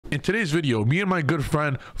In today's video, me and my good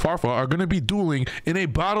friend Farfa are going to be dueling in a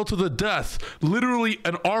battle to the death. Literally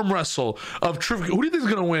an arm wrestle of Trif. Who do you think is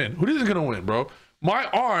going to win? Who do you think is going to win, bro? My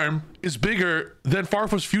arm is bigger than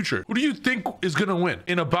Farfa's future. Who do you think is going to win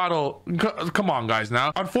in a battle? Come on, guys,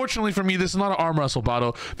 now. Unfortunately for me, this is not an arm wrestle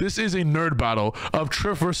battle. This is a nerd battle of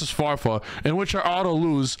Trif versus Farfa, in which I auto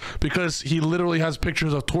lose because he literally has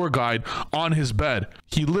pictures of tour guide on his bed.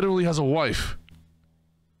 He literally has a wife.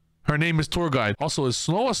 Her name is Tour Guide. Also, is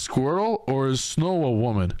Snow a squirrel or is Snow a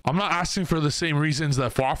woman? I'm not asking for the same reasons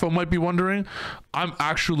that Farfa might be wondering. I'm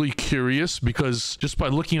actually curious because just by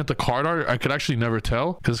looking at the card art, I could actually never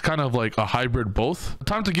tell because it's kind of like a hybrid both.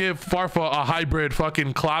 Time to give Farfa a hybrid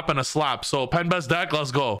fucking clap and a slap. So pen best deck,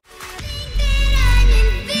 let's go.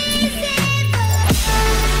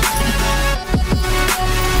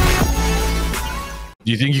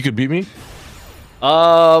 Do you think you could beat me?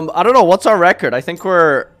 I don't know. What's our record? I think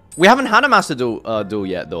we haven't had a master duel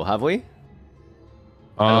yet, though, have we?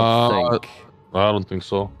 I don't think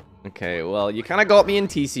so. Okay, well, you kind of got me in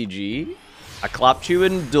TCG. I clapped you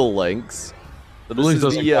in Duel Links. So Duel Links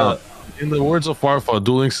doesn't count. In the words of Farfa,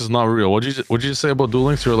 Duel Links is not real. What'd you say about Duel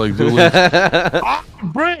Links? You're like, Duel Links. Ah,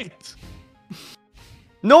 breaked!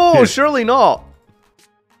 No, Here. surely not.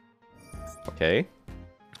 Okay.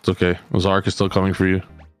 It's okay. Zark is still coming for you.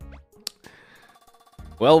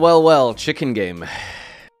 Well, chicken game.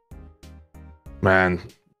 Man,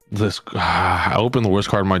 this I opened the worst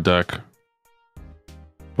card in my deck.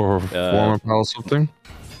 Or former pal something.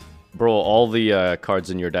 Bro, all the cards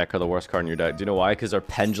in your deck are the worst card in your deck. Do you know why? Because they're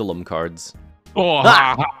pendulum cards. Oh,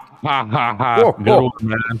 ha, ha, ha, ha. Whoa, Good whoa. one,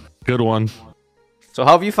 man. Good one. So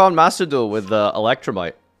how have you found Master Duel with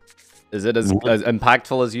Electromite? Is it as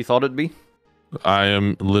impactful as you thought it'd be? I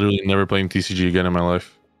am literally never playing TCG again in my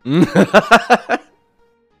life. You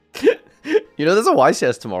know, there's a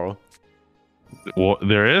YCS tomorrow. What,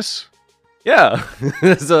 there is? Yeah,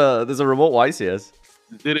 there's a remote YCS.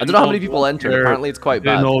 I don't know how many people entered. Apparently, it's quite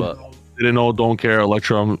bad. Didn't know. Don't care.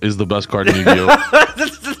 Electrum is the best card in Yu-Gi-Oh.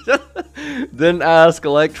 Didn't ask.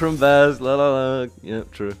 Electrum best. La la la.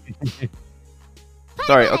 Yep, true.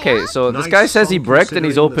 Sorry. Okay, so this guy says he bricked and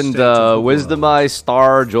he's opened Wisdom Eye,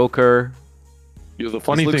 Star, Joker. Yeah, the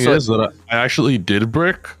funny thing is that I actually did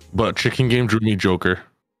brick, but Chicken Game drew me Joker.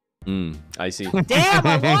 I see.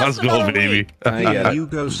 Damn, Let's go, baby.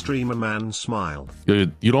 Yugioh streamer man smile.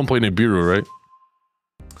 You don't play Nibiru, right?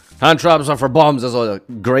 Hand traps are for bombs, as a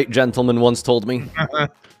great gentleman once told me.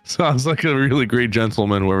 Sounds like a really great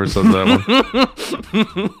gentleman, whoever said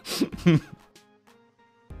that one.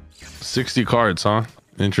 60 cards, huh?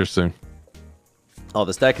 Interesting. Oh,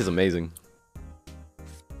 this deck is amazing.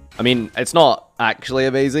 I mean, it's not actually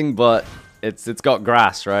amazing, but it's got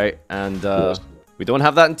grass, right? And we don't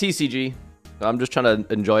have that in TCG. So I'm just trying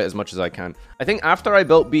to enjoy it as much as I can. I think after I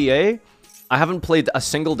built BA, I haven't played a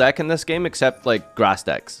single deck in this game except like grass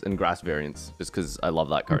decks and grass variants, just because I love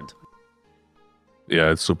that card.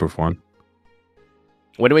 Yeah, it's super fun.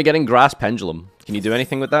 When are we getting Grass Pendulum? Can you do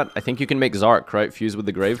anything with that? I think you can make Zark, right? Fuse with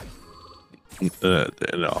the Grave.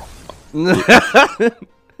 No.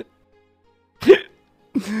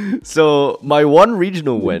 So my one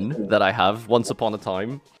regional win that I have once upon a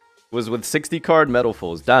time was with 60 card Metal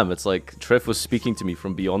Foes. Damn, it's like Trif was speaking to me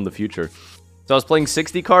from beyond the future. So I was playing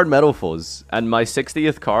 60 card Metal Foes, and my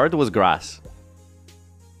 60th card was Grass.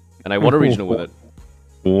 And I won a regional with it.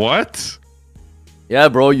 What? Yeah,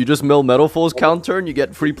 bro, you just mill Metal Foes counter and you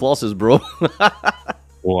get free pluses, bro.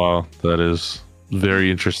 Wow, that is very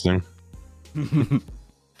interesting.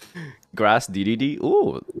 Grass DDD?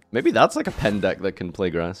 Ooh, maybe that's like a pen deck that can play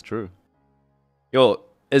Grass, true. Yo,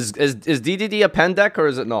 is DDD a pen deck or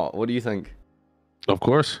is it not? What do you think? Of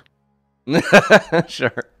course.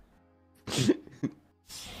 Sure.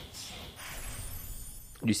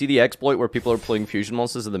 You see the exploit where people are playing fusion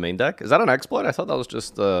monsters in the main deck? Is that an exploit? I thought that was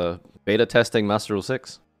just beta testing Master Rule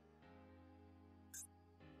 6.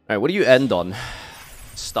 Alright, what do you end on?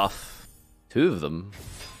 Stuff. 2 of them.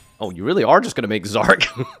 Oh, you really are just going to make Zark.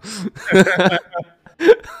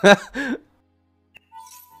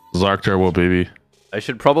 Zark Turbo, baby. I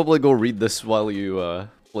should probably go read this while you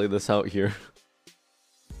play this out here.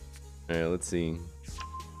 Alright, let's see.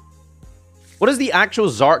 What is the actual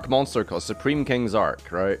Zark monster called? Supreme King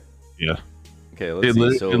Zark, right? Yeah. Okay, let's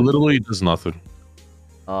see. So it literally does nothing.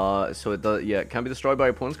 So it does, yeah, it can be destroyed by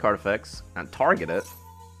opponent's card effects and target it.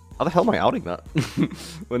 How the hell am I outing that?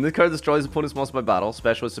 When this card destroys opponent's monster by battle,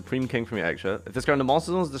 special is Supreme King from your extra. If this card in the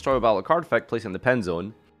monster zone is destroyed by battle card effect, place it in the pen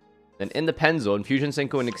zone. Then in the pen zone, Fusion,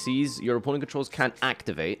 Synchro, and Xyz your opponent controls can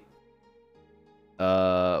activate.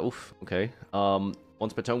 Okay.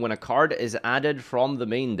 Once per turn, when a card is added from the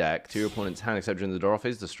main deck to your opponent's hand, except during the draw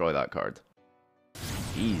phase, destroy that card.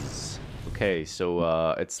 Jeez. Okay,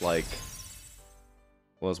 so it's like...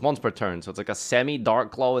 Well, it's once per turn, so it's like a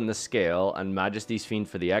semi-Dark Claw in the scale, and Majesty's Fiend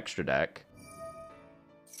for the extra deck.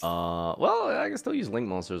 Well, I can still use Link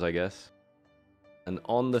Monsters, I guess. And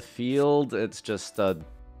on the field, it's just a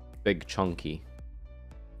big chunky.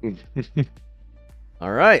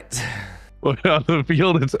 All right. Well, on the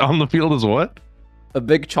field, it's on the field is what? A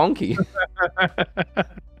big chunky.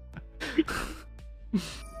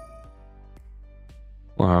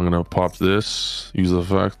 Well, I'm gonna pop this. Use the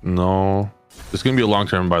effect. No, it's gonna be a long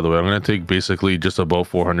term. By the way, I'm gonna take basically just about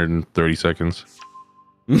 430 seconds.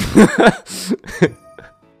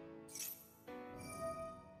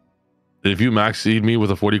 If you max seed me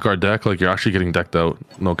with a 40 card deck, like you're actually getting decked out.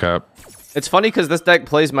 No cap. It's funny because this deck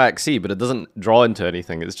plays Max C, but it doesn't draw into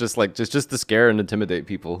anything. It's just like just to scare and intimidate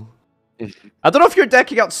people. I don't know if you're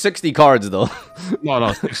decking out 60 cards though.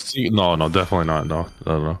 No, 60. No, definitely not. No.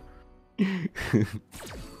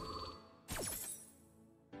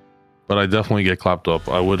 But I definitely get clapped up.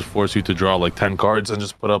 I would force you to draw like 10 cards and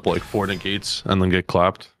just put up like 4 negates and then get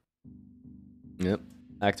clapped. Yep.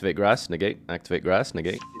 Activate grass, negate, activate grass,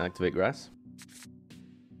 negate, activate grass.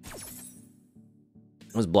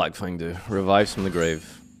 What does Black Fang do? Revives from the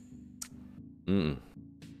grave.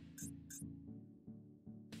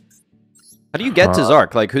 How do you get to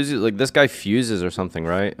Zark? Like, who's like this guy fuses or something,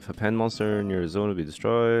 right? If a pen monster in your zone will be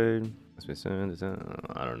destroyed, I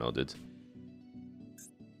don't know, dude.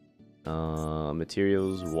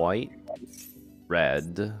 Materials white,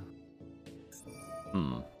 red.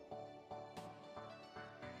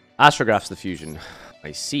 Astrograph's the fusion.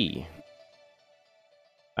 I see.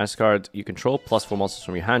 As card you control +4 monsters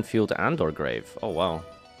from your hand, field, and/or grave. Oh wow.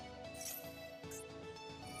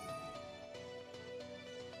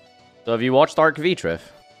 So have you watched Arc V, Trif?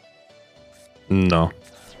 No.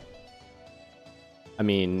 I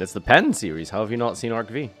mean, it's the Pen series. How have you not seen Arc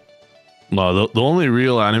V? No, the only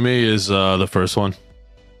real anime is the first one.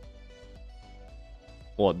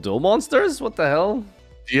 What, Duel Monsters? What the hell?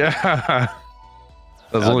 Yeah.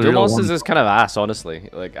 That's the only Duel real Monsters one. is kind of ass, honestly.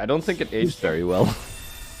 Like, I don't think it aged very well.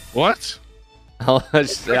 What?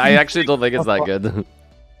 I actually don't think it's that good.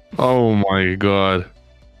 Oh my god.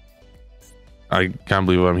 I can't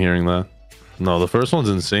believe I'm hearing that. No, the first one's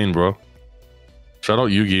insane, bro. Shout out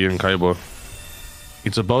Yugi and Kaiba.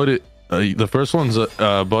 It's about it. The first one's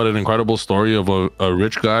about an incredible story of a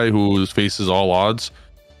rich guy who faces all odds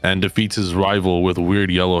and defeats his rival with weird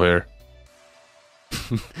yellow hair.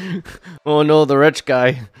 Oh no, the rich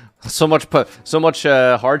guy. So much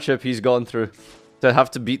hardship he's gone through to have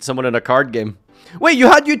to beat someone in a card game. Wait, you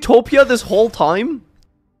had Utopia this whole time?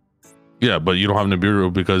 Yeah, but you don't have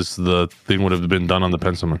Nibiru because the thing would have been done on the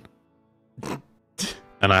Pensament.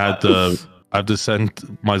 And I had to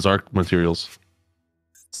send my Zark materials.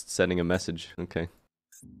 Sending a message. Okay.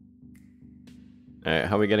 Alright,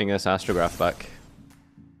 how are we getting this astrograph back?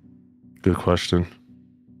 Good question.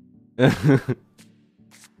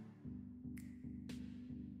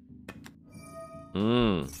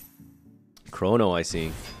 Chrono, I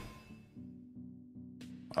see.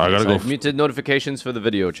 I gotta So go. I've muted notifications for the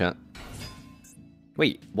video chat.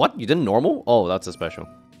 Wait, what? You did normal? Oh, that's a special.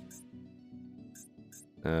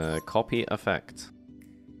 Copy effect.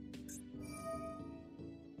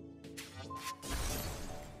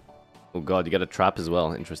 Oh god, you got a trap as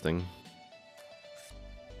well. Interesting.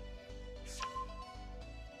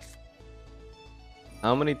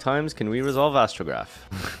 How many times can we resolve astrograph?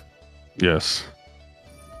 Yes.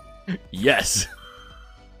 Yes!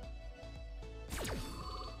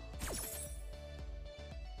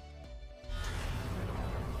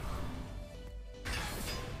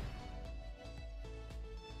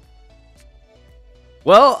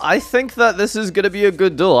 Well, I think that this is going to be a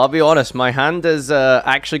good duel. I'll be honest, my hand is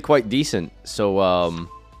actually quite decent. So,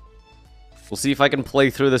 we'll see if I can play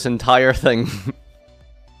through this entire thing.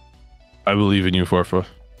 I believe in you, Farfa.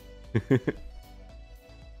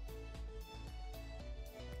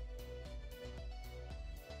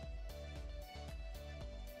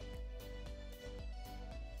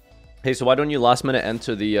 Hey, so why don't you last minute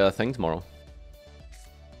enter the thing tomorrow?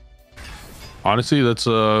 Honestly, that's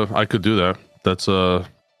I could do that. That's a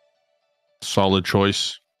solid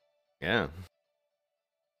choice. Yeah.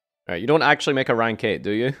 Alright, you don't actually make a rank 8,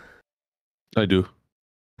 do you? I do.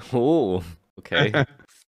 Oh, okay.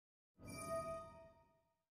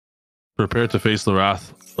 Prepare to face the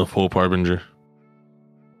wrath of Hope Harbinger.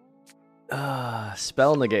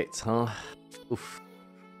 Spell negates, huh? Oof.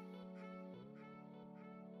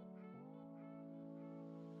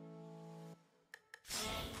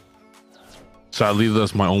 Sadly,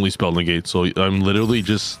 that's my only spell negate. So I'm literally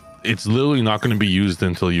just... It's literally not going to be used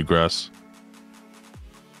until you grass.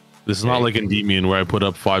 This is not like Endymion where I put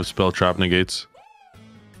up 5 spell trap negates.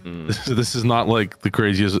 This is not like the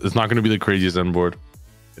craziest. It's not going to be the craziest end board.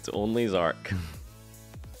 It's only Zark.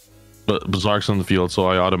 But Zark's on the field, so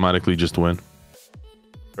I automatically just win.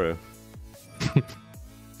 True.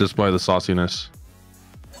 Just by the sauciness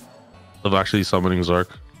of actually summoning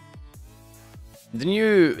Zark. Didn't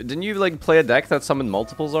you like play a deck that summoned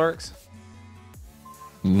multiple Zarks?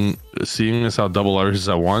 Seeing as how double R is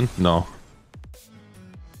at 1, no.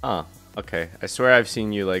 Ah, okay. I swear I've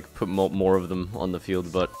seen you like put more of them on the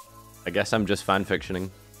field, but I guess I'm just fanfictioning.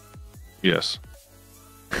 Yes.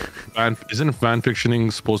 Isn't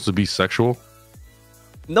fanfictioning supposed to be sexual?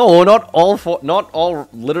 No, not all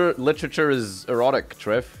literature is erotic,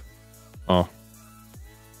 Trif. Oh.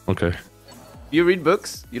 Okay. You read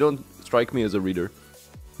books? You don't strike me as a reader.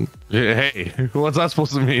 Hey, what's that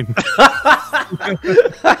supposed to mean?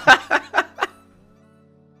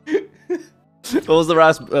 What was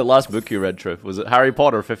the last book you read, Trif? Was it Harry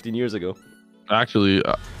Potter 15 years ago? Actually,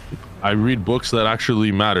 I read books that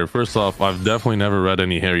actually matter. First off, I've definitely never read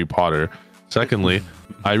any Harry Potter. Secondly,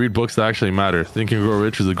 I read books that actually matter. Think and Grow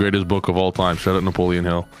Rich is the greatest book of all time. Shout out Napoleon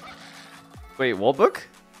Hill. Wait, what book?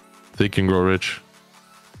 Think and Grow Rich.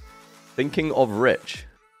 Thinking of Rich.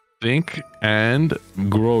 Think and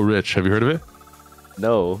Grow Rich. Have you heard of it?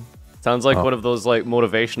 No. Sounds like one of those like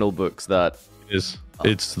motivational books that... It's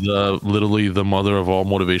literally the mother of all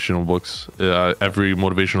motivational books. Every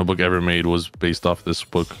motivational book ever made was based off this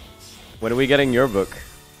book. When are we getting your book?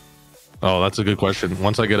 Oh, that's a good question.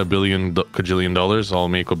 Once I get $1 billion cajillion dollars, I'll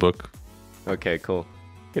make a book. Okay, cool.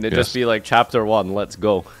 Can it just be like chapter 1, let's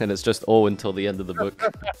go, and it's just O until the end of the book?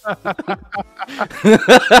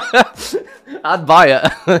 I'd buy it.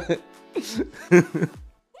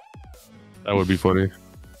 That would be funny.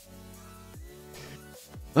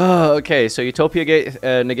 Okay, so Utopia Gate,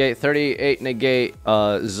 negate 38, negate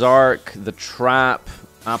Zark, the Trap,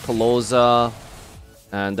 Apollosa,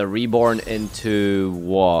 and the Reborn into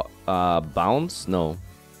what? Bounce? No.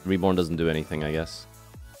 Reborn doesn't do anything, I guess.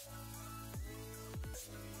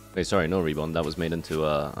 Wait, sorry, no Reborn. That was made into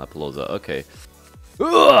Apollosa. Okay.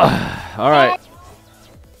 Alright.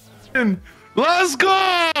 Let's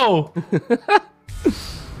go!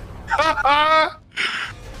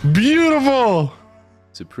 Beautiful!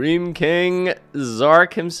 Supreme King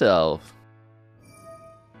Zark himself.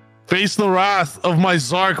 Face the wrath of my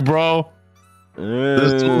Zark, bro.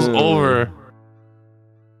 This duel's over.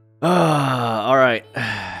 Alright.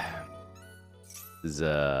 This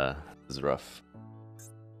is rough.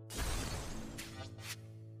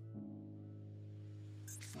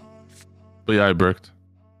 But yeah, I bricked.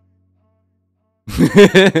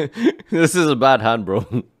 This is a bad hand, bro.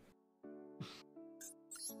 Can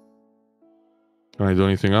I do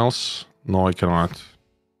anything else? No, I cannot.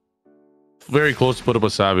 Very close to put up a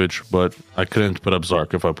Savage, but I couldn't put up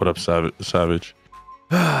Zark if I put up Savage.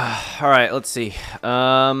 Alright, let's see.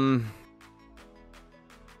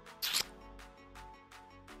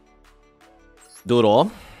 Do it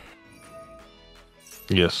all?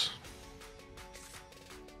 Yes.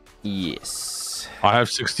 Yes. I have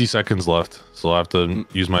 60 seconds left, so I have to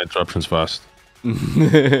use my interruptions fast.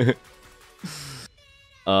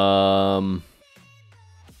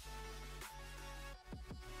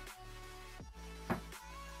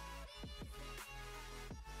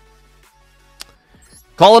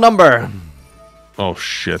 Call a number. Oh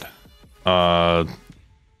shit. I'd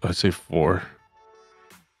say 4.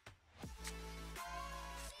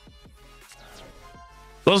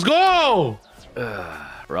 Let's go!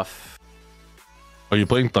 Rough. Are you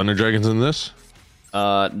playing Thunder Dragons in this?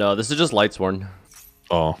 No, this is just Lightsworn.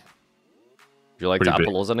 Oh. Would you like to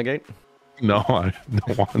Apollosa negate? No, I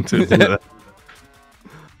don't want to do that.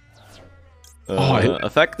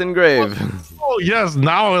 Effect Engrave. Oh yes,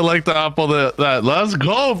 now I like to apple that. Let's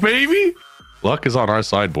go, baby! Luck is on our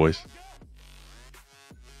side, boys.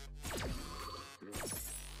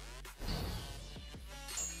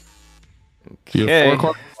 Okay. You have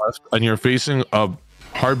 4 cards left, and you're facing a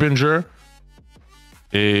Harbinger,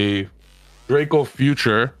 a Draco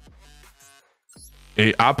Future,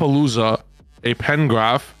 a Appaloosa, a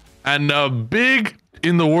Pengraph, and a big,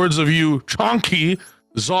 in the words of you, chonky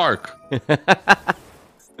Zark.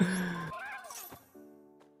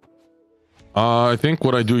 I think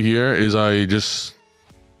what I do here is I just...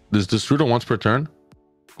 This Destrudo once per turn.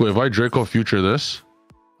 Cool, if I Draco Future this,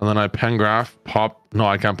 and then I Pengraph, pop... No,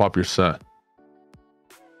 I can't pop your set.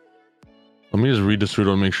 Let me just read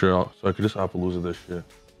Destrudo and make sure, so I could just Appaloosa this shit.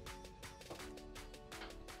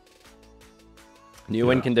 New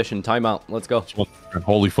win condition. Timeout. Let's go.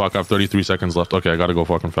 Holy fuck, I have 33 seconds left. Okay, I gotta go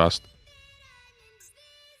fucking fast.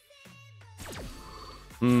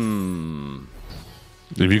 If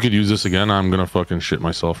you could use this again, I'm gonna fucking shit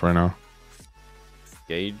myself right now.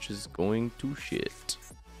 Gage is going to shit.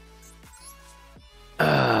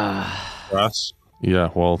 Grass? Yeah,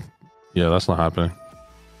 well, yeah, that's not happening.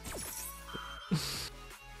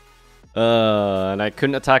 And I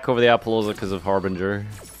couldn't attack over the Appaloosa because of Harbinger.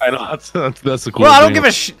 I know, that's the coolest Bro, I don't thing. give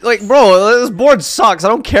a shit. Like, bro, this board sucks. I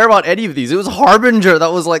don't care about any of these. It was Harbinger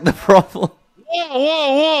that was like the problem.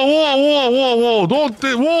 Whoa! Don't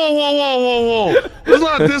whoa! Let's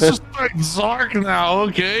not disrespect Zark now,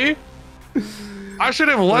 okay? I should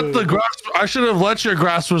have let the grass. I should have let your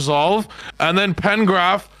grass resolve, and then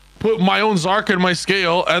Pengraph put my own Zark in my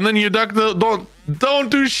scale, and then you duck the don't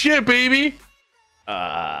do shit, baby.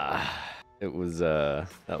 It was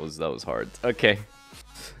that was hard. Okay.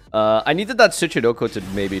 I needed that Tsuchidoko to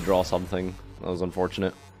maybe draw something. That was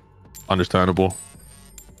unfortunate. Understandable.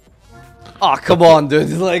 Oh, come on, dude.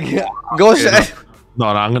 Like, go. No,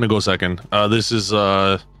 I'm gonna go second. This is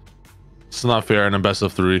it's not fair in a best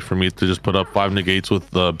of 3 for me to just put up 5 negates with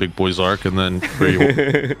the big boy Zark and then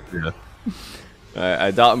yeah.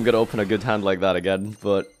 I doubt I'm gonna open a good hand like that again,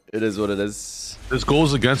 but it is what it is. This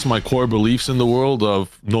goes against my core beliefs in the world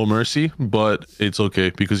of no mercy, but it's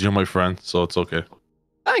okay because you're my friend, so it's okay.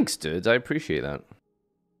 Thanks, dude. I appreciate that.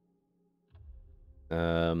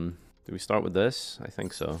 Do we start with this? I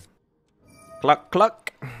think so. Cluck,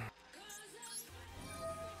 cluck.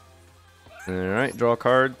 Alright, draw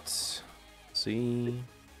cards. See.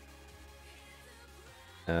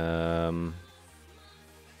 Some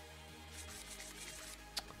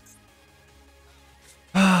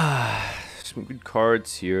good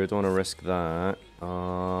cards here. Don't want to risk that.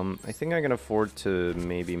 I think I can afford to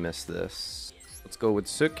maybe miss this. Let's go with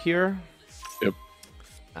Sook here. Yep.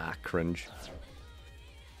 Ah, cringe.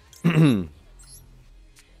 Am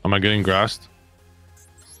I getting grassed?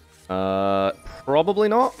 Probably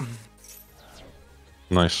not.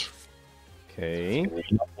 Nice. Okay.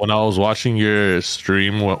 When I was watching your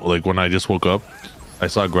stream, like when I just woke up, I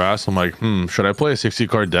saw grass. I'm like, should I play a 60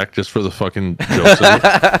 card deck just for the fucking jokes of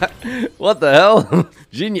it? What the hell?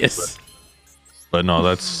 Genius. But no,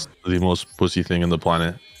 that's the most pussy thing in the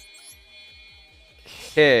planet.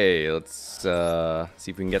 Okay, let's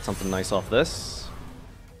see if we can get something nice off this.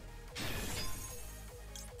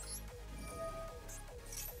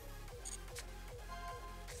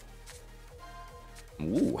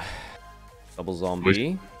 Ooh. Double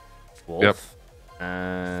zombie. Wolf. Yep.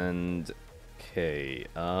 And okay.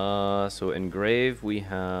 So engrave we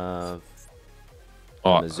have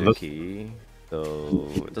Mizuki. So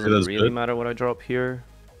it doesn't really matter what I drop here.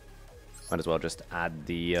 Might as well just add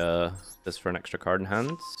the this for an extra card in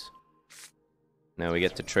hands. Now we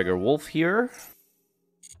get to trigger Wolf here.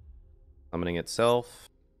 Summoning itself.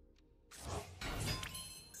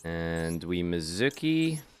 And we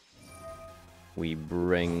Mizuki. We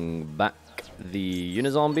bring back the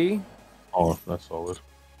Unizombie. Oh, that's solid.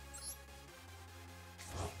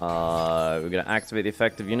 We're gonna activate the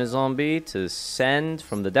effect of Unizombie to send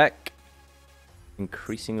from the deck,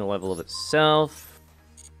 increasing the level of itself.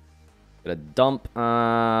 Gonna dump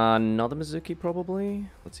another Mizuki probably.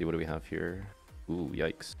 Let's see, what do we have here? Ooh,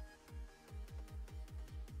 yikes.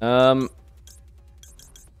 I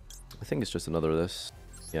think it's just another of this.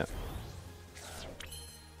 Yeah.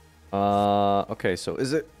 Okay, so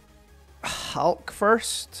is it Hulk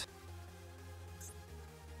first?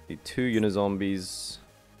 The 2 Unizombies.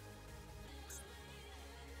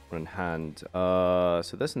 One in hand.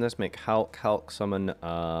 So this and this make Hulk. Hulk summon. Do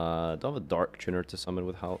I have a Dark Tuner to summon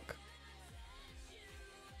with Hulk?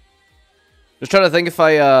 Just trying to think if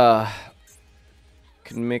I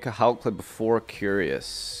can make a Hulk play before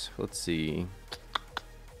Curious. Let's see.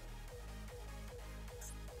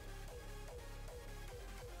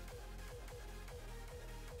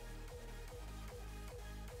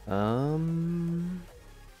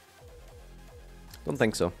 Don't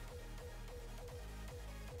think so.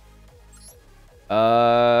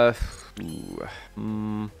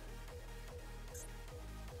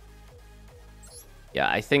 Yeah,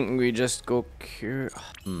 I think we just go cure.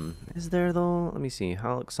 Is there though? Let me see.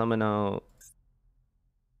 Hulk summon out.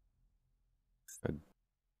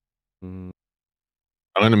 I'm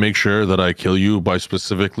gonna make sure that I kill you by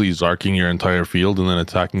specifically Zarking your entire field and then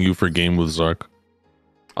attacking you for game with Zark.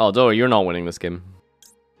 Oh, don't worry, you're not winning this game.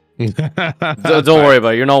 Don't worry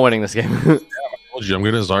about it. You're not winning this game. I told you, I'm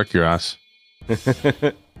gonna Zark your ass.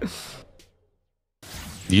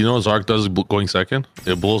 You know what Zark does going second?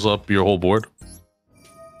 It blows up your whole board.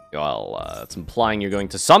 Well, it's implying you're going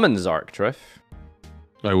to summon Zark, Trif.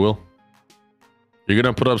 I will. You're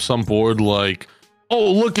gonna put up some board like,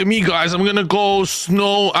 oh, look at me, guys. I'm gonna go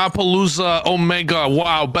Snow Appaloosa Omega.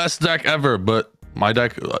 Wow, best deck ever. But my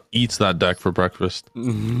deck eats that deck for breakfast.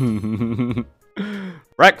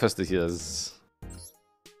 Breakfast it is.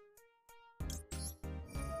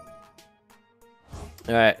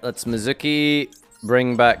 Alright, let's Mizuki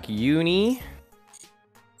bring back Uni.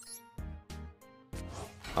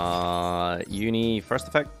 Uni, first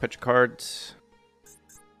effect, pitch a card.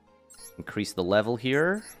 Increase the level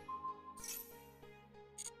here.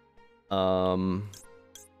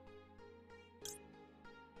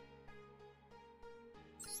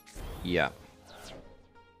 Yeah.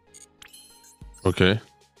 Okay.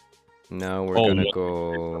 Now we're gonna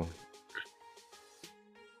go...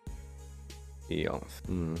 Yeah.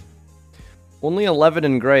 Only 11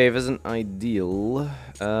 in grave isn't ideal.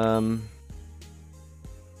 I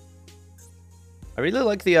really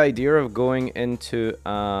like the idea of going into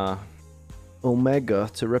Omega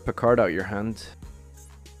to rip a card out your hand.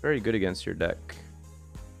 Very good against your deck.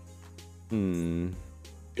 Yeah,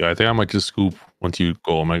 I think I might just scoop once you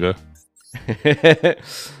go Omega.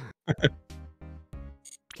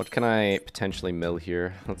 What can I potentially mill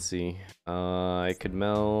here? Let's see. I could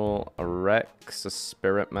mill a Rex, a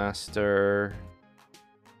Spirit Master.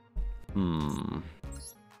 I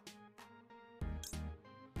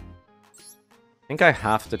think I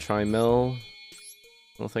have to try mill.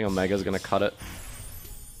 I don't think Omega's gonna cut it.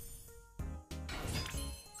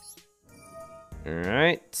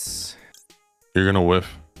 Alright. You're gonna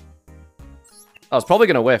whiff. I was probably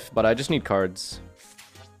gonna whiff, but I just need cards.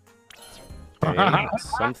 Okay,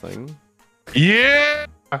 something. Yeah!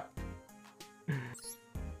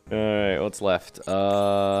 Alright, what's left?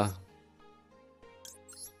 Alright,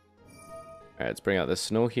 let's bring out this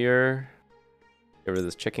snow here. Get rid of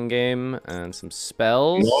this chicken game and some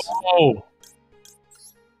spells. Whoa!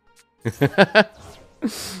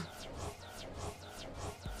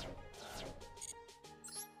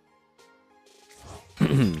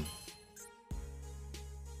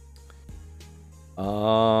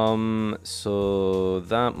 So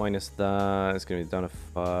that minus that is gonna be down to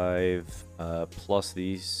 5. Plus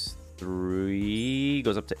these 3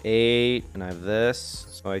 goes up to 8, and I have this.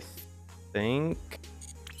 So I think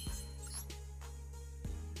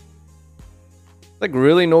like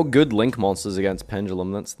really no good link monsters against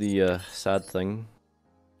Pendulum. That's the sad thing.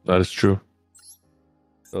 That is true.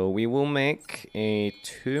 So we will make a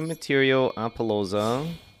 2 material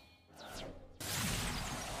Appaloosa.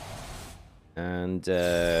 And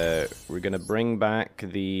we're gonna bring back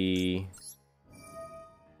the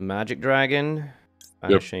Magic Dragon,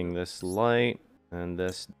 banishing this light and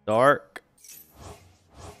this dark.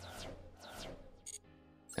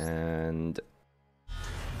 And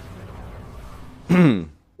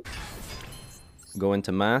go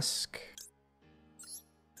into Mask.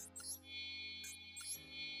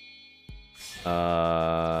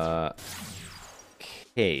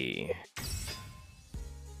 Okay.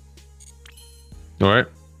 All right.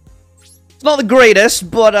 It's not the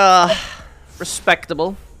greatest, but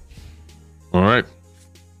respectable. All right.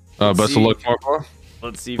 Best of luck, Farfa.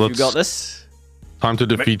 Let's see if you got this. Time to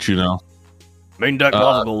defeat you now. Main deck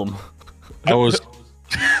Lava Golem.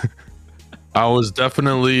 I was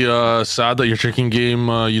definitely sad that your chicken game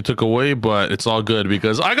you took away, but it's all good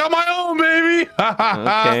because I got my own, baby.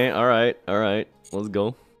 Okay, all right, let's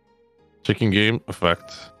go. Chicken game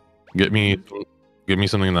effect. Get me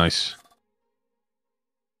something nice.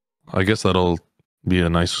 I guess that'll be a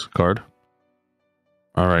nice card.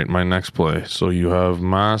 All right, my next play. So you have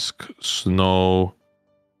Mask, Snow,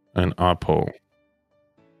 and Appo.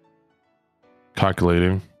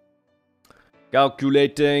 Calculating.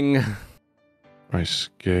 Calculating. I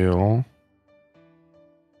scale.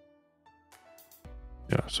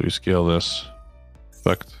 Yeah, so you scale this.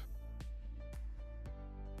 Effect.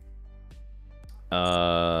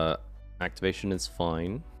 Activation is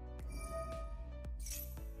fine.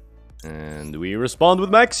 And we respond with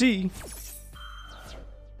Maxi.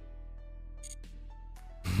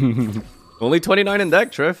 Only 29 in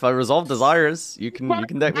deck, Trif. I resolved desires. You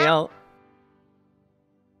can deck me out.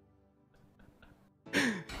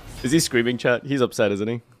 Is he screaming, chat? He's upset, isn't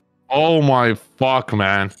he? Oh my fuck,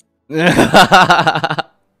 man.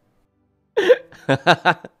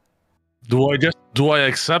 Do I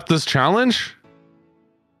accept this challenge?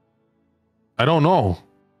 I don't know.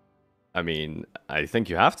 I mean, I think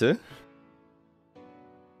you have to.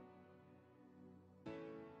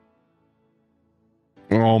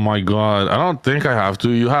 Oh my god. I don't think I have to.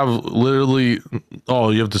 You have literally... Oh,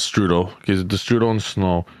 you have Destrudo. Okay, Destrudo and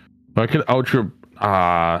Snow. I could out your...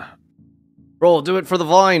 Bro, do it for the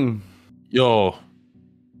vine. Yo.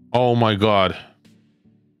 Oh my god.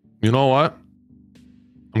 You know what?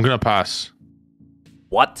 I'm gonna pass.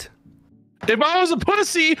 What? If I was a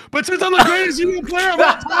pussy, but since I'm the greatest human player of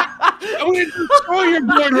all time, I'm gonna destroy your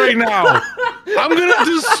board right now. I'm gonna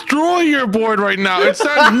destroy your board right now. It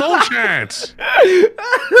stands no chance.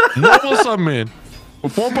 Normal summon.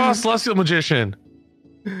 Before boss celestial magician.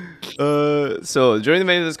 So during the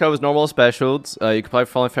main of this card was normal specials. You can play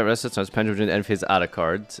following favorite assets as pendulum during the end phase, add a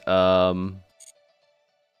card.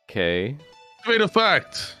 Okay. Great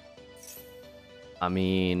effect. I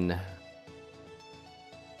mean,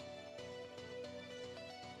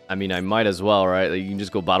 I might as well, right? Like, you can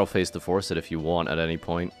just go battle phase to force it if you want at any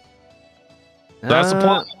point. That's the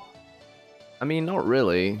point. I mean, not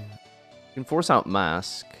really. You can force out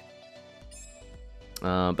Mask.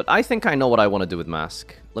 But I think I know what I want to do with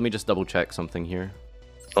Mask. Let me just double check something here.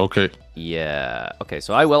 Okay. Yeah. Okay,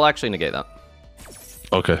 so I will actually negate that.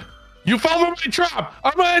 Okay. You fell for my trap!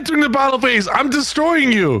 I'm not entering the battle phase! I'm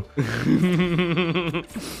destroying you!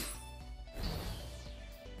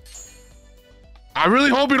 I really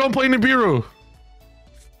hope you don't play Nibiru.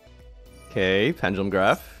 Okay, Pendulum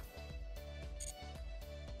Graph.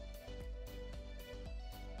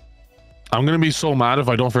 I'm gonna be so mad if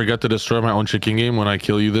I don't forget to destroy my own chicken game when I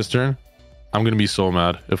kill you this turn. I'm gonna be so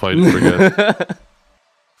mad if I forget.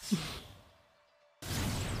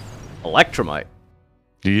 Electromite.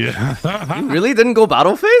 Yeah. You really didn't go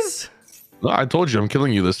battle phase? No, I told you I'm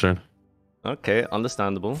killing you this turn. Okay,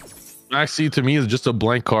 understandable. Max C to me is just a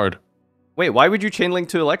blank card. Wait, why would you chain link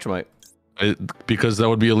to Electromite? Because that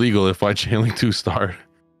would be illegal if I chain link 2-star.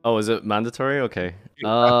 Oh, is it mandatory? Okay.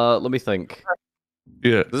 Let me think.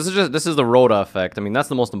 Yeah. This is the Rhoda effect. I mean, that's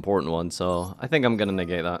the most important one, so I think I'm gonna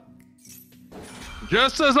negate that.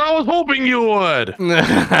 Just as I was hoping you would.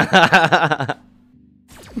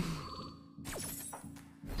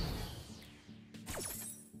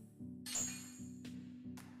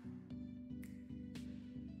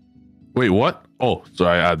 Wait, what? Oh, so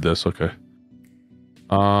I add this. Okay.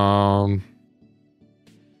 Do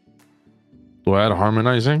I add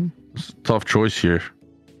harmonizing? It's a tough choice here.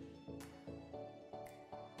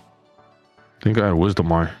 I think I had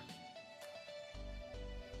wisdom eye.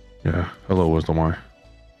 Yeah. Hello, wisdom eye.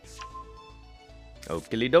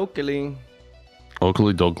 Oakley dokily.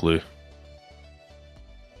 Oakley dokley.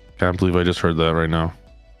 Can't believe I just heard that right now.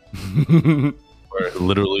 You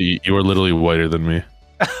are literally whiter than me.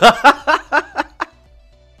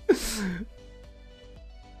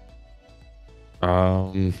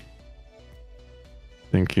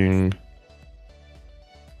 Thinking.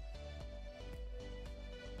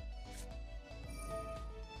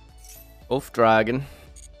 Oaf dragon.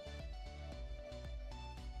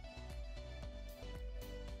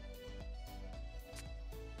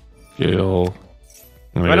 Gale.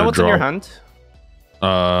 Do I know what's in your hand?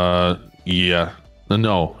 Yeah.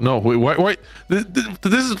 No, wait. This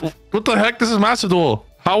is what the heck? This is Master Duel.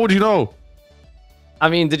 How would you know? I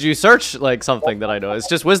mean, did you search like something that I know? It's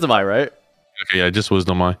just Wisdom Eye, right? Okay, yeah, just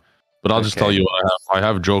Wisdom Eye. But I'll just tell you what I have. I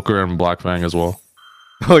have Joker and Black Fang as well.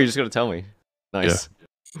 Oh, you're just gonna tell me. Nice.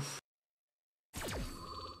 Yeah.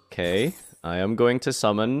 Okay, I am going to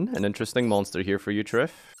summon an interesting monster here for you,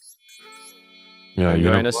 Trif. Yeah, I'm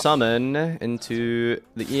going to summon into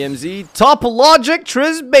the EMZ Topologic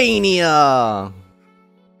Trisbania.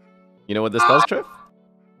 You know what this does, Trif?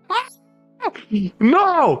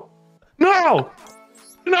 No! No!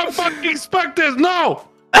 Do not fucking expect this! No!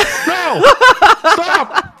 No!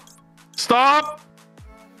 Stop! Stop!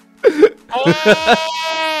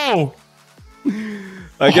 Oh!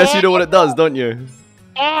 I guess you know what it does, don't you?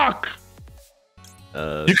 Fuck!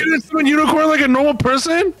 You couldn't summon unicorn like a normal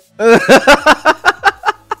person?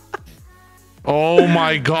 Oh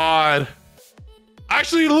my god.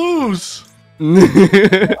 Actually lose!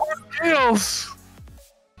 Kills!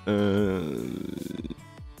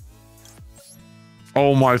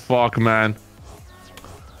 Oh my fuck, man.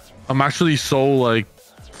 I'm actually so like...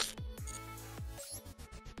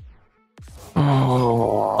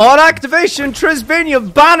 Oh. On activation,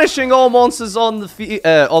 Trisbania banishing all monsters on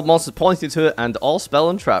the all monsters pointing to it, and all spell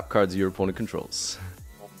and trap cards your opponent controls.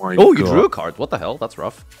 Oh, my you God. drew a card. What the hell? That's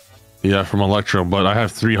rough. Yeah, from Electro, but I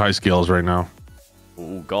have 3 high scales right now.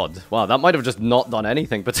 Oh god. Wow, that might have just not done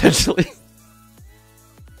anything, potentially.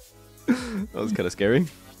 That was kind of scary.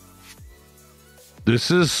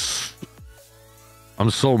 This is... I'm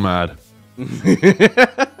so mad.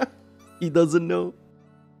 He doesn't know.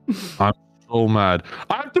 I'm so mad.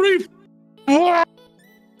 I'm 3... 4...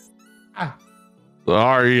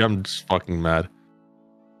 Sorry, I'm just fucking mad.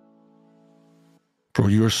 Bro,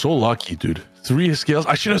 you are so lucky, dude. 3 scales.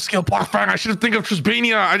 I should have scaled Block Fang. I should have think of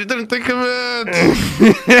Trisbania. I didn't think of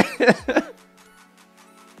it.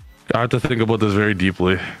 I have to think about this very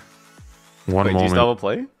deeply. One Wait, moment. do you still have a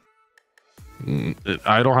play?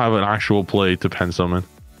 I don't have an actual play to pen summon,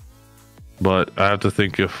 but I have to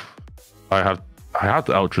think if I have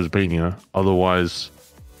to out Trisbania. Otherwise,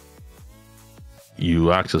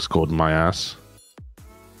 you access code my ass.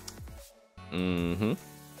 Mm-hmm.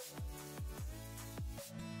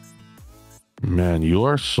 Man, you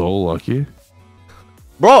are so lucky.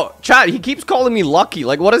 Bro, chat, he keeps calling me lucky.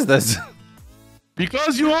 Like, what is this?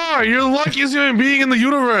 Because you are. You're the luckiest human being in the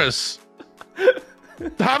universe.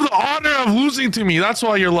 To have the honor of losing to me. That's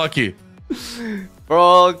why you're lucky.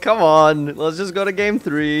 Bro, come on. Let's just go to game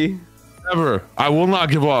 3. Never. I will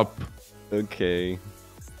not give up. Okay.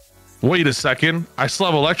 Wait a second. I still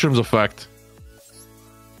have Electrum's effect.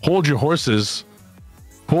 Hold your horses.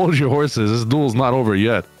 Hold your horses. This duel's not over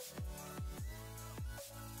yet.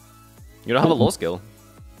 You don't have a low skill.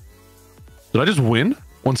 Did I just win?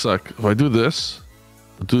 One sec. If I do this,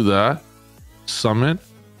 do that, summon.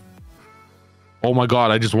 Oh my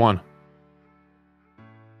god, I just won.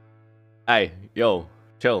 Hey, yo,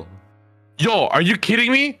 chill. Yo, are you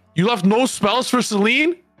kidding me? You left no spells for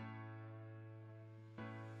Celine?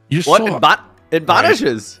 You're What? so It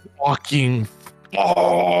vanishes. fucking.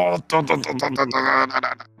 Oh.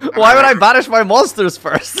 Why would I banish my monsters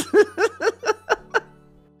first?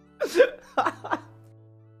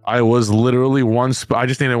 I was literally one spell. I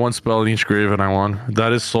just needed one spell in each grave and I won.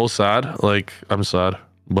 That is so sad. Like, I'm sad,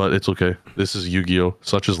 but it's okay. This is Yu-Gi-Oh!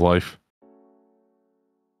 Such is life.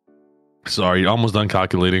 Sorry, almost done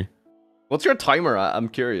calculating. What's your timer at? I'm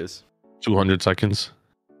curious. 200 seconds.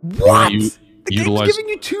 What? The game's giving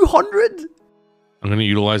you 200? I'm going to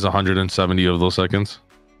utilize 170 of those seconds.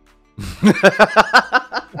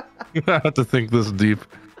 I have to think this deep.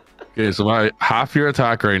 Okay, so by half your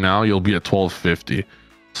attack right now, you'll be at 1250.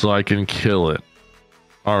 So I can kill it.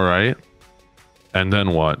 All right. And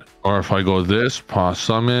then what? Or if I go this, pause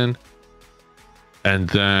summon. And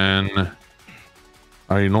then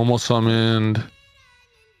I normal summoned.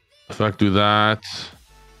 Effect do that.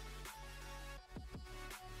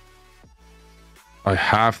 I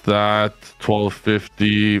half that.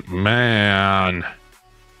 1250. Man.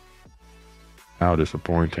 How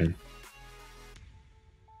disappointing.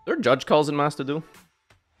 There are judge calls in Master Duel?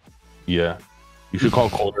 Yeah. You should call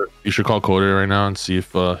Coder. You should call Coder right now and see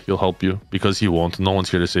if he'll help you. Because he won't. No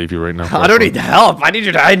one's here to save you right now. I don't need help. I need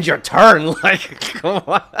you to end your turn. Like, come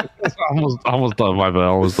on. almost done. My bad.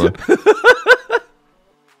 Almost done.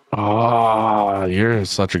 Ah, you're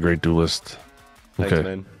such a great duelist. Thanks, Okay.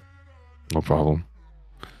 man. No problem.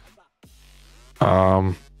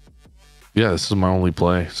 Yeah, this is my only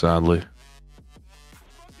play, sadly.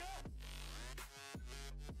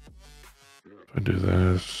 If I do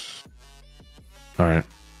this. Alright.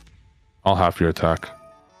 I'll half your attack.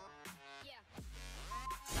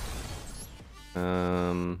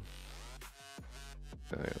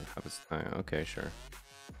 Okay, sure.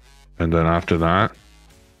 And then after that.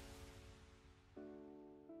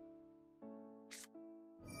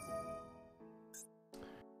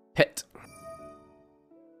 Hit.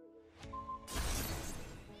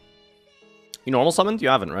 You normal summoned? You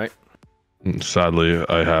haven't, right? Sadly,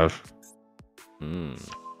 I have. Hmm.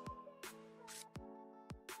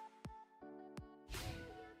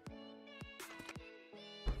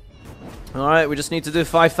 Alright, we just need to do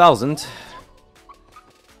 5,000.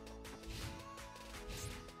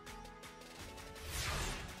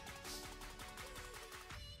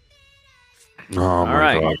 Oh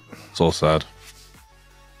my god. So sad.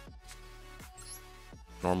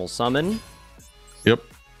 Normal summon. Yep.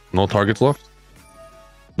 No targets left?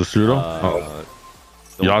 The pseudo?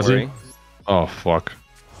 Don't Yazi? worry. Oh, fuck.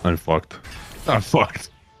 I'm fucked. I'm fucked.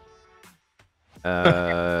 Do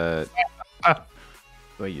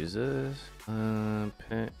I use this?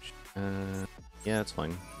 Pitch. Yeah, it's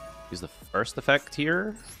fine. Use the first effect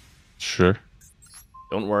here. Sure.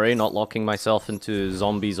 Don't worry, not locking myself into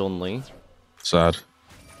zombies only. Sad.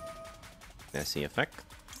 SE effect.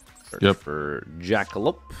 Search Yep. for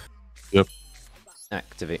Jackalope. Yep.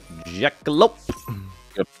 Activate Jackalope.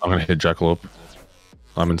 Yep. I'm gonna hit Jackalope.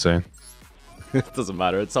 I'm insane. It doesn't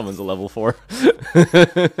matter, it summons a level 4.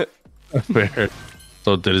 Fair.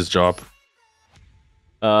 So it did his job.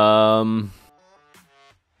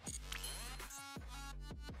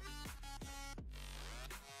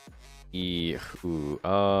 Yeah,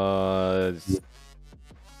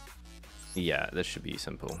 yeah, this should be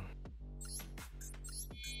simple.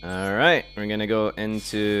 Alright, we're gonna go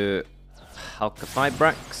into Halkify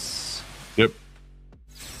Brax. Yep.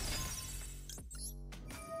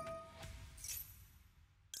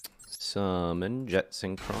 Summon Jet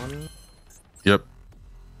Synchron. Yep.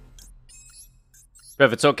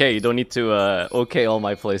 Trif, it's okay. You don't need to okay all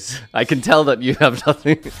my plays. I can tell that you have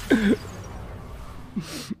nothing.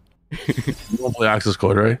 You don't play access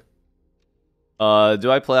code, right?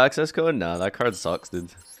 Do I play access code? Nah, that card sucks,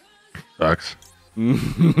 dude. Facts.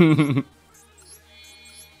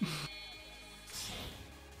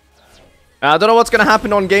 I don't know what's gonna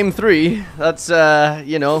happen on game 3. That's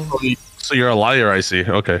you know. So you're a liar, I see.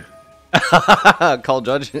 Okay. Call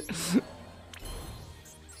judge.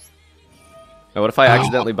 Now, what if I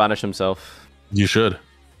accidentally banish himself? You should.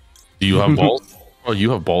 Do you have balls? Oh,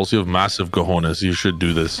 you have balls. You have massive cojones. You should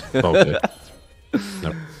do this. Okay.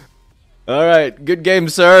 Nope. All right, good game,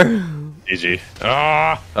 sir. GG.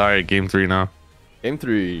 Ah. All right, game 3 now. Game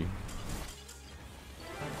 3.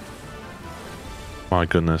 My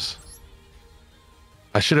goodness.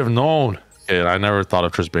 I should have known. Okay, I never thought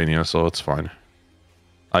of Trisbania, so it's fine.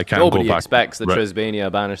 I can't Nobody go back. expects the Trisbania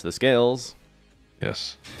banish the scales.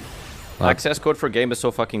 Yes. Access code for game is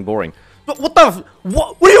so fucking boring. But what the?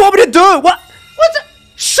 What do you want me to do? What?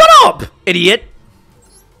 Shut up, idiot!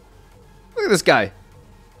 Look at this guy.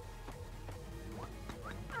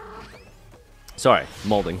 Sorry,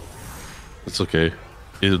 molding. It's okay.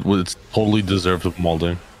 It's totally deserved of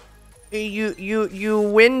molding. You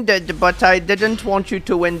winded, but I didn't want you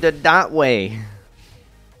to wind it that way.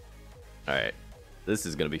 All right, this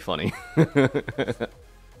is gonna be funny.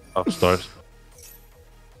 Upstart.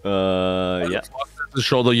 Yeah. To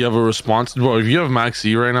show that you have a response, bro. If you have Max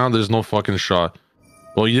E right now, there's no fucking shot.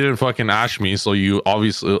 Well, you didn't fucking ash me, so you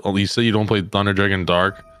obviously you say you don't play Thunder Dragon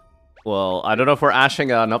Dark. Well, I don't know if we're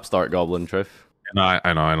ashing an upstart goblin, Trif. No,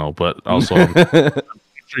 I know, but also I'm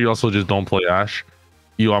sure you also just don't play Ash.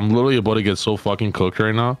 I'm literally about to get so fucking cooked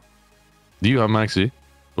right now. Do you have Max E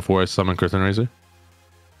before I summon Curtain Razor?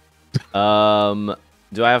 Do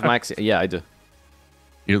I have max? Yeah, I do.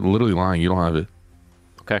 You're literally lying. You don't have it.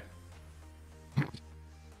 Okay.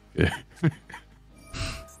 Yeah.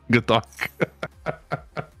 Good talk.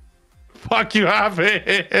 Fuck, you have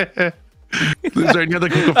it. Is there any other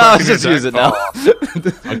cook I'll just use it now.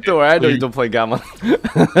 Don't worry, I know you don't play Gamma.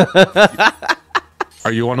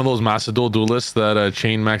 Are you one of those Macedol duelists that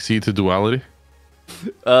chain Max E to duality?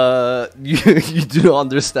 You do not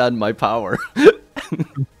understand my power.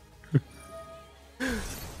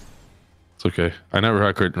 It's okay. I never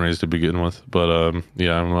had Curtain Raise to begin with, but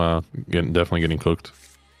yeah, I'm definitely getting cooked.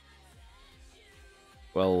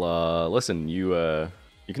 Well, listen, you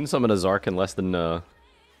can summon a Zark in less than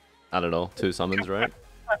I don't know, 2 summons, right?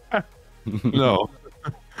 No.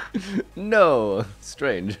 No,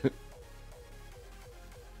 strange.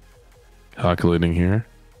 Calculating here.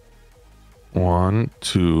 1,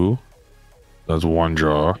 2. That's 1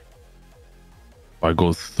 draw. I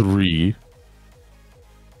go 3.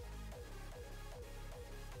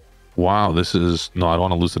 Wow, this is... No, I don't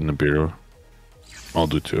want to lose it in the Nibiru. I'll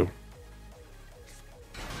do 2.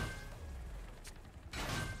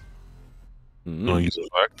 No use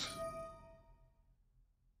effect.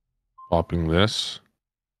 Popping this.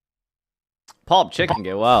 Pop chicken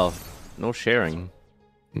get wow. No sharing.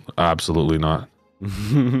 Absolutely not.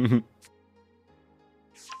 Effect.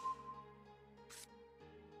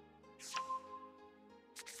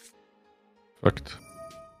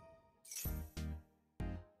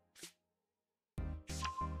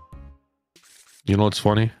 You know what's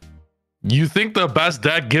funny? You think the best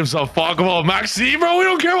deck gives a fuck about Maxi, bro? We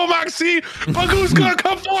don't care about Maxi. Fuck who's gonna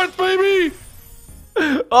come forth, baby.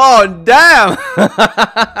 Oh damn!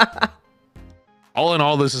 All in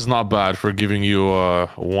all, this is not bad for giving you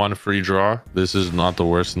 1 free draw. This is not the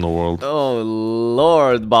worst in the world. Oh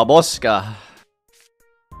lord, Baboska.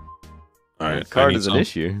 All right, Card is an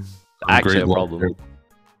issue. Actually a problem.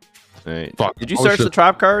 Right. Fuck, Did you search the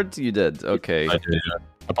trap cards? You did. Okay. I did. Yeah.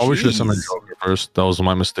 I probably should have summoned Joker first. That was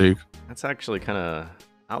my mistake. That's actually kind of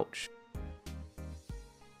ouch.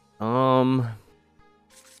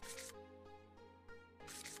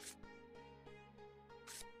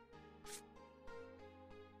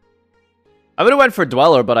 I would have went for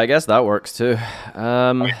Dweller, but I guess that works too.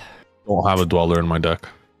 I don't have a Dweller in my deck.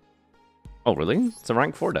 Oh really? It's a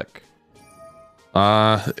rank 4 deck.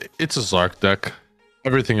 It's a Zark deck.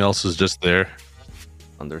 Everything else is just there.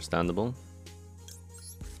 Understandable.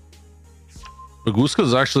 Baguska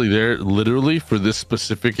is actually there literally for this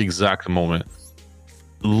specific exact moment.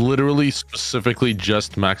 Literally, specifically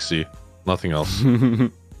just Maxi. Nothing else.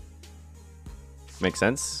 Makes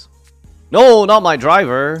sense. No, not my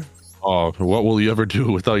driver. Oh, what will you ever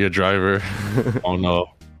do without your driver? Oh no.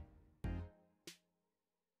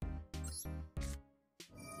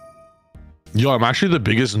 Yo, I'm actually the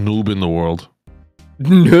biggest noob in the world.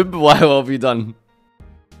 Noob, what have you done?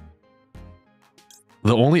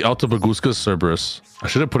 The only Alta Baguska is Cerberus. I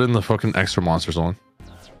should have put in the fucking extra monster zone.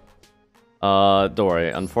 Don't worry.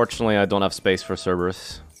 Unfortunately, I don't have space for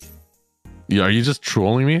Cerberus. Yeah, are you just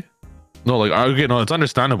trolling me? No, like, okay, no, it's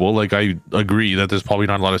understandable. Like, I agree that there's probably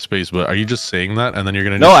not a lot of space, but are you just saying that and then you're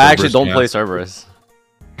gonna? No, I actually don't play Cerberus.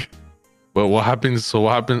 But what happens? So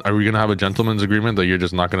what happens? Are we gonna have a gentleman's agreement that you're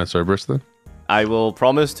just not gonna Cerberus then? I will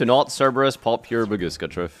promise to not Cerberus pop your Baguska,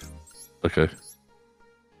 Trif. Okay.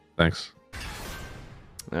 Thanks.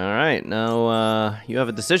 Alright, now you have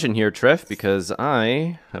a decision here, Trif, because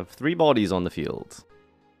I have 3 bodies on the field.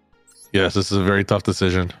 Yes, this is a very tough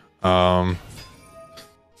decision. Summoned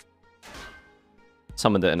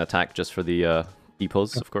it in attack just for the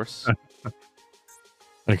depots, of course.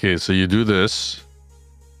 Okay, so you do this.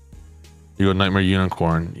 You go Nightmare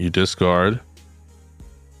Unicorn. You discard.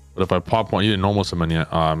 But if I pop one, you didn't normal summon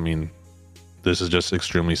yet. I mean, this is just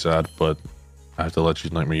extremely sad, but I have to let you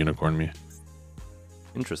Nightmare Unicorn me.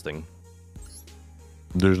 Interesting.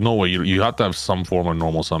 There's no way. You have to have some form of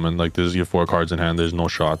normal summon. Like, there's your 4 cards in hand. There's no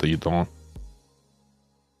shot that you don't.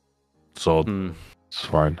 So, it's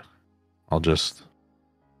fine. I'll just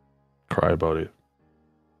cry about it.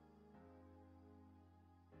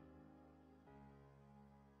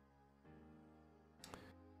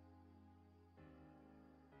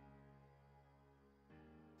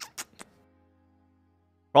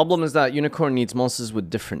 Problem is that Unicorn needs monsters with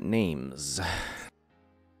different names.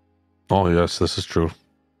 Oh, yes, this is true.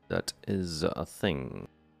 That is a thing.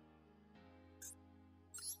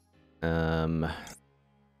 You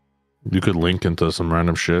could link into some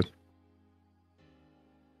random shit.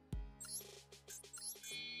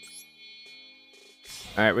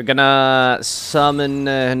 Alright, we're gonna summon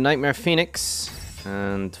Nightmare Phoenix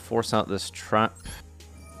and force out this trap.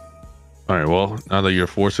 Alright, well, now that you're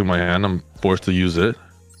forcing my hand, I'm forced to use it.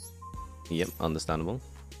 Yep, understandable.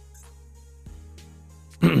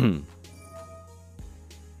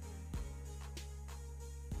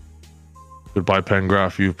 Goodbye,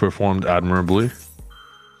 Pengraph. You've performed admirably.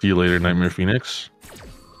 See you later, Nightmare Phoenix.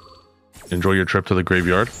 Enjoy your trip to the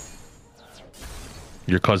graveyard.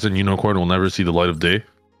 Your cousin Unicorn will never see the light of day.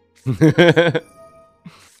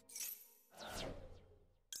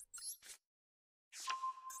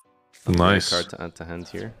 Nice. Card to add to hand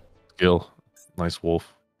here. Skill. Nice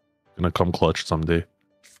wolf. Gonna come clutch someday.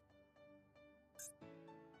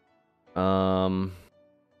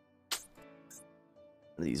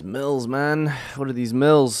 These mills, man. What are these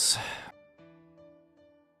mills?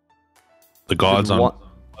 The gods on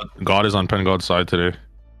God is on Pengod's side today.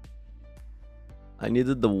 I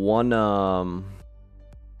needed the one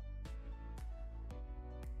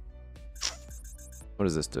what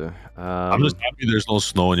does this do? I'm just happy there's no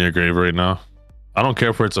snow in your grave right now. I don't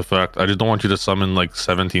care for its effect. I just don't want you to summon like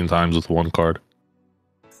 17 times with 1 card.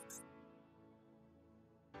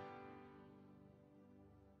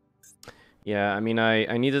 Yeah, I mean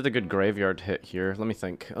I needed a good graveyard hit here. Let me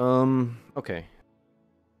think. Okay.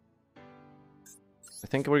 I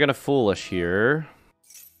think we're gonna foolish here.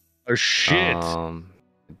 Oh shit.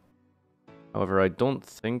 However, I don't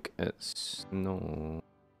think it's no.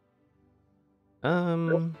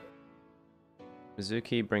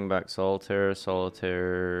 Mizuki, bring back Solitaire.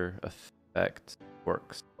 Solitaire effect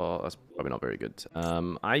works. Oh, that's probably not very good.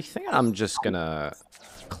 I think I'm just gonna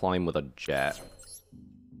climb with a jet.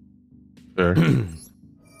 Fair.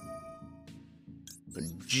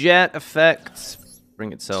 Jet effect.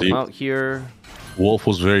 Bring itself See? out here. Wolf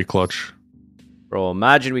was very clutch. Bro,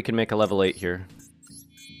 imagine we can make a level 8 here.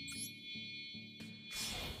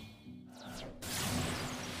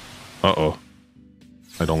 Uh-oh.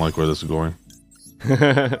 I don't like where this is going.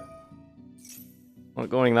 Not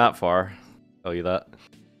going that far. I'll tell you that.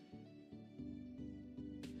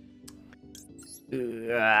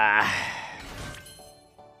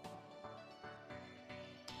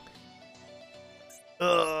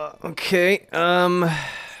 Okay,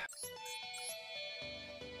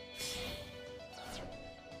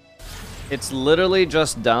 it's literally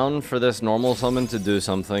just down for this normal summon to do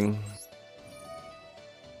something.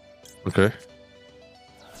 Okay.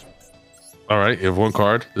 Alright, you have 1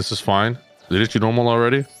 card. This is fine. Did it you normal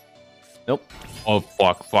already? Nope. Oh,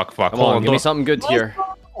 fuck. Come on, give me something good here.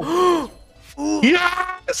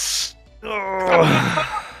 Yes!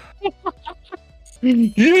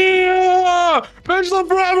 Yeah! Pendulum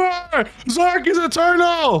forever! Zark is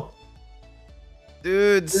eternal!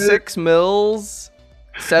 Dude, 6 mils,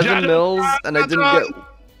 7 mils, and I didn't get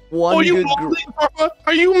one good. Farfa?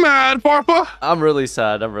 Are you mad, Farfa? I'm really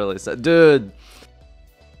sad. Dude.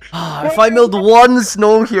 If I milled 1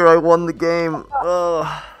 snow here, I won the game.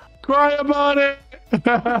 Ugh. Cry about it.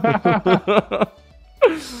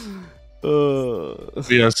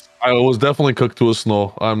 Yes, I was definitely cooked to a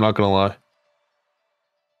snow. I'm not gonna lie.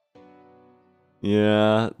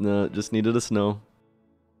 Yeah, no, just needed a snow.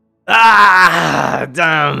 Ah,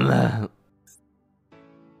 damn.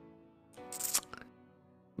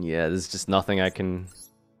 Yeah, there's just nothing I can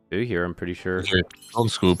do here, I'm pretty sure. Okay, don't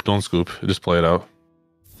scoop, don't scoop. Just play it out.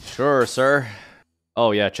 Sure, sir.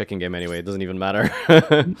 Oh yeah, chicken game anyway. It doesn't even matter.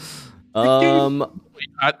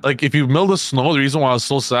 Like if you milled the snow, the reason why I was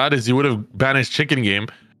so sad is you would have banished chicken game,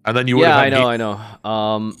 and then you would have. Yeah, I know.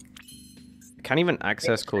 Can't even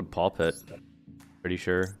access code pop it. Pretty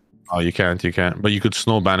sure. Oh, you can't. But you could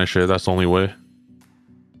snow banish it. That's the only way.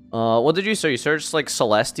 What did you say? You searched like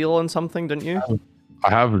Celestial and something, didn't you? I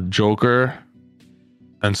have Joker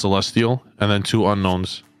and Celestial, and then 2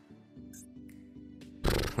 unknowns.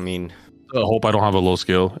 I mean, I hope I don't have a low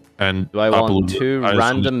scale. And do I want Appaloosa, 2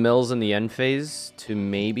 random mills in the end phase to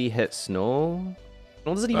maybe hit snow?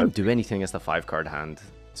 Snow doesn't even do anything as the 5-card hand.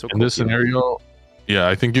 So in this scenario, yeah,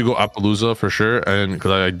 I think you go Appaloosa for sure, and because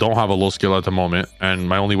I don't have a low skill at the moment, and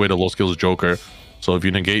my only way to low skill is Joker. So if you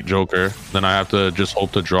negate Joker, then I have to just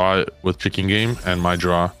hope to draw it with chicken game and my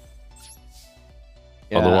draw.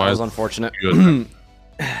 Yeah, Otherwise, that was unfortunate.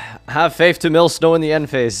 Have faith to mill snow in the end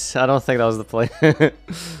phase. I don't think that was the play.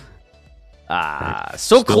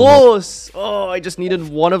 So Still close! Oh, I just needed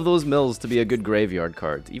one of those mills to be a good graveyard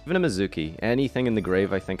card. Even a Mizuki. Anything in the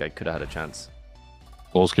grave, I think I could have had a chance.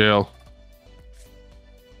 Full scale.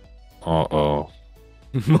 Uh-oh.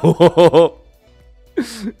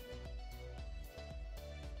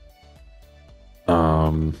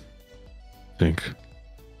 Think.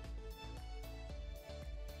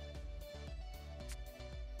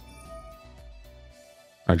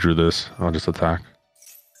 I drew this. I'll just attack.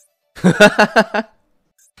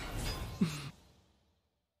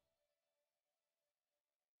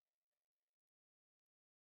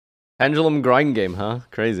 Pendulum grind game, huh?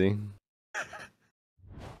 Crazy.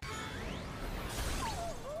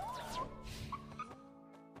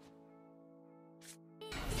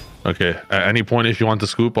 Okay. At any point, if you want to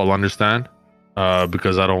scoop, I'll understand.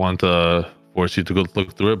 Because I don't want to force you to go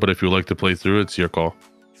look through it. But if you like to play through it, it's your call.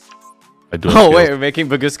 I do. Oh wait, we're making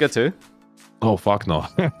Baguska too? Oh fuck no.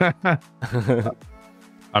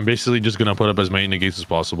 I'm basically just gonna put up as many negates as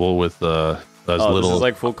possible with as little. This is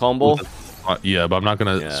like full combo. Yeah, but I'm not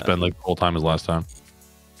gonna spend like the whole time as last time.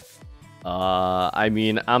 I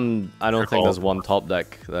mean, I don't think there's one top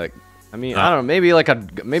deck that. I mean, I don't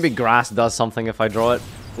know. Maybe grass does something if I draw it.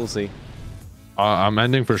 We'll see. I'm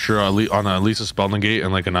ending for sure on at least a spell negate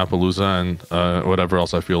and like an Appaloosa and whatever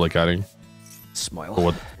else I feel like adding. Smile.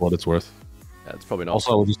 For what it's worth. Yeah, it's probably not.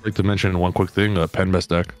 Also, I would just like to mention one quick thing: pen best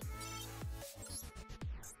deck.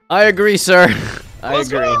 I agree, sir. I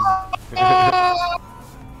agree.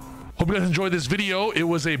 Hope you guys enjoyed this video. It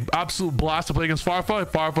was a absolute blast to play against Farfa.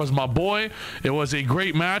 Farfa's my boy. It was a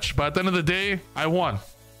great match, but at the end of the day, I won.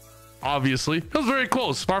 Obviously, it was very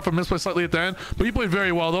close. Farfa misplayed slightly at the end, but he played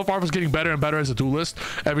very well though. Farfa's getting better and better as a duelist.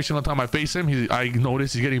 Every single time I face him, I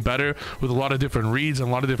notice he's getting better with a lot of different reads and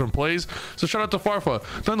a lot of different plays. So shout out to Farfa.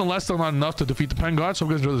 Nonetheless, still not enough to defeat the Pen God. So if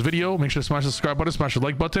you guys enjoyed this video, make sure to smash the subscribe button, smash the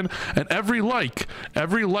like button, and every like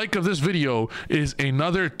of this video is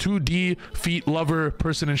another 2D feet lover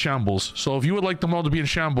person in shambles. So if you would like them all to be in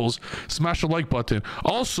shambles, smash the like button.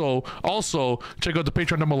 Also check out the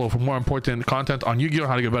Patreon down below for more important content on Yu-Gi-Oh!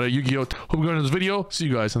 How to get better at Yu-Gi-Oh! Hope you guys enjoyed this video. See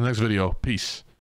you guys in the next video. Peace.